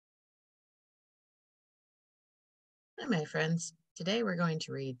Hi, my friends. Today we're going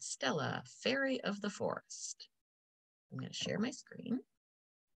to read Stella, Fairy of the Forest. I'm going to share my screen.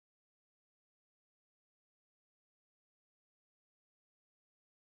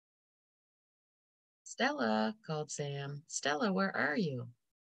 Stella, called Sam. Stella, where are you?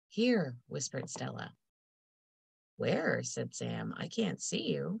 Here, whispered Stella. Where? Said Sam. I can't see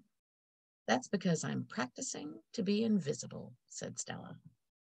you. That's because I'm practicing to be invisible, said Stella.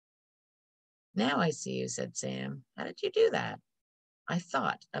 Now I see you, said Sam. How did you do that? I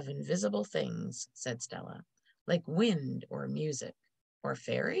thought of invisible things, said Stella, like wind or music. Or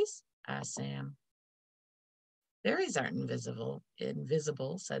fairies? Asked Sam. Fairies aren't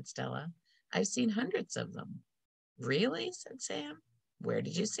invisible, said Stella. I've seen hundreds of them. Really? Said Sam. Where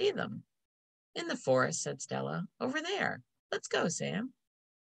did you see them? In the forest, said Stella. Over there. Let's go, Sam.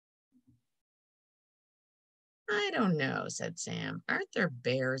 I don't know, said Sam. Aren't there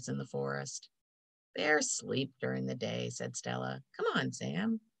bears in the forest? Bears sleep during the day, said Stella. Come on,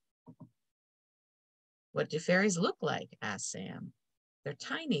 Sam. What do fairies look like? Asked Sam. They're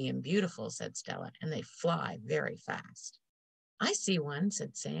tiny and beautiful, said Stella, and they fly very fast. I see one,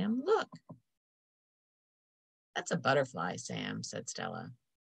 said Sam. Look. That's a butterfly, Sam, said Stella.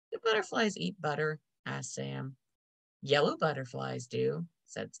 Do butterflies eat butter? Asked Sam. Yellow butterflies do,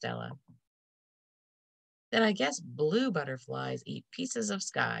 said Stella. Then I guess blue butterflies eat pieces of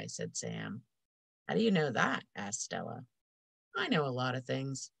sky, said Sam. How do you know that? Asked Stella. I know a lot of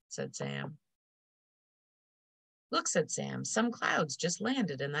things, said Sam. Look, said Sam, some clouds just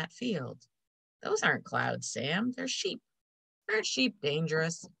landed in that field. Those aren't clouds, Sam, they're sheep. Aren't sheep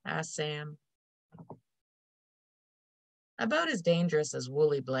dangerous? Asked Sam. About as dangerous as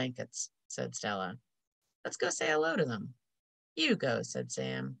woolly blankets, said Stella. Let's go say hello to them. You go, said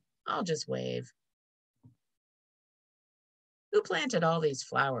Sam. I'll just wave. Who planted all these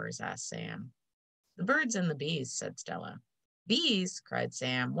flowers? Asked Sam. The birds and the bees, said Stella. Bees, cried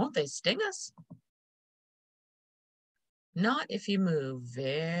Sam. Won't they sting us? Not if you move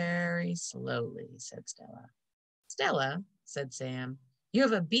very slowly, said Stella. Stella, said Sam, you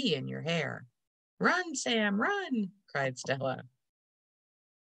have a bee in your hair. Run, Sam, run, cried Stella.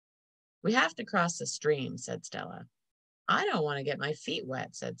 We have to cross the stream, said Stella. I don't want to get my feet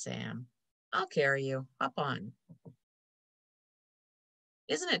wet, said Sam. I'll carry you. Hop on.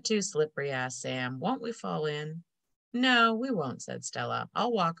 Isn't it too slippery? Asked Sam. Won't we fall in? No, we won't, said Stella.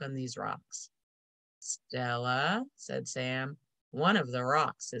 I'll walk on these rocks. Stella, said Sam, one of the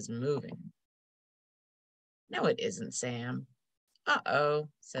rocks is moving. No, it isn't, Sam. Uh-oh,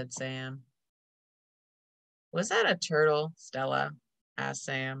 said Sam. Was that a turtle, Stella? Asked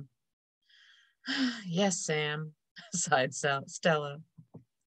Sam. Yes, Sam, sighed Stella.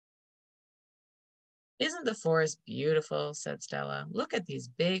 Isn't the forest beautiful? Said Stella. Look at these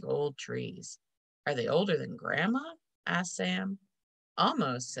big old trees. Are they older than Grandma? Asked Sam.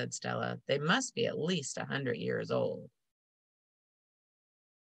 Almost, said Stella. They must be at least 100 years old.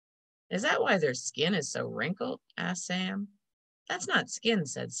 Is that why their skin is so wrinkled? Asked Sam. That's not skin,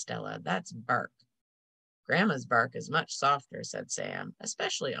 said Stella. That's bark. Grandma's bark is much softer, said Sam,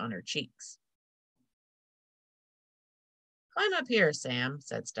 especially on her cheeks. Climb up here, Sam,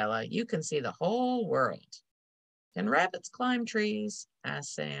 said Stella. You can see the whole world. Can rabbits climb trees?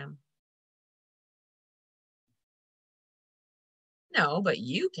 Asked Sam. No, but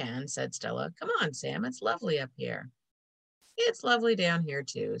you can, said Stella. Come on, Sam, it's lovely up here. It's lovely down here,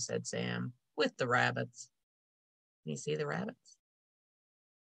 too, said Sam, with the rabbits. Can you see the rabbits?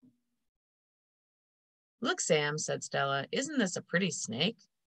 Look, Sam, said Stella. Isn't this a pretty snake?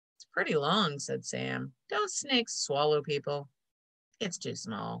 It's pretty long, said Sam. Don't snakes swallow people? It's too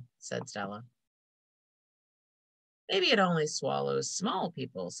small, said Stella. Maybe it only swallows small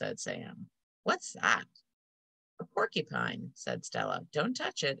people, said Sam. What's that? A porcupine, said Stella. Don't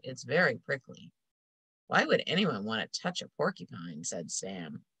touch it. It's very prickly. Why would anyone want to touch a porcupine, said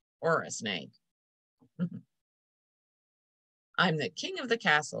Sam, or a snake? I'm the king of the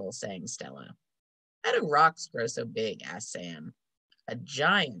castle, sang Stella. How do rocks grow so big? Asked Sam. A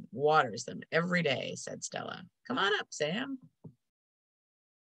giant waters them every day, said Stella. Come on up, Sam.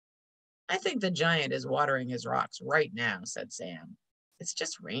 I think the giant is watering his rocks right now, said Sam. It's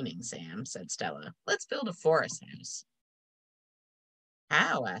just raining, Sam, said Stella. Let's build a forest house.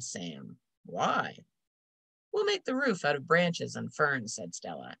 How? Asked Sam. Why? We'll make the roof out of branches and ferns, said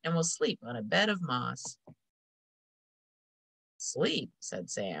Stella, and we'll sleep on a bed of moss. Sleep, said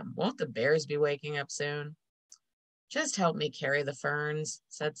Sam. Won't the bears be waking up soon? Just help me carry the ferns,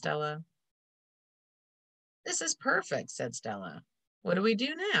 said Stella. This is perfect, said Stella. What do we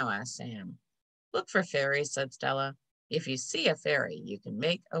do now? Asked Sam. Look for fairies, said Stella. If you see a fairy, you can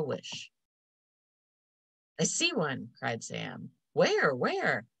make a wish. I see one, cried Sam. Where?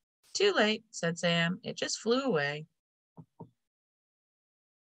 Where? Too late, said Sam. It just flew away.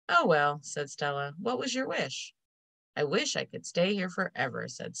 Oh, well, said Stella. What was your wish? I wish I could stay here forever,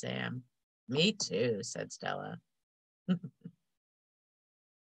 said Sam. Me too, said Stella.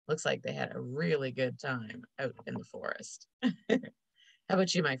 Looks like they had a really good time out in the forest. How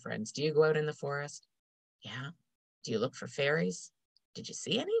about you, my friends? Do you go out in the forest? Yeah. Do you look for fairies? Did you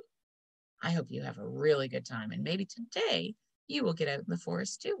see any? I hope you have a really good time, and maybe today you will get out in the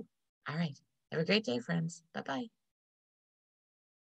forest too. All right. Have a great day, friends. Bye-bye.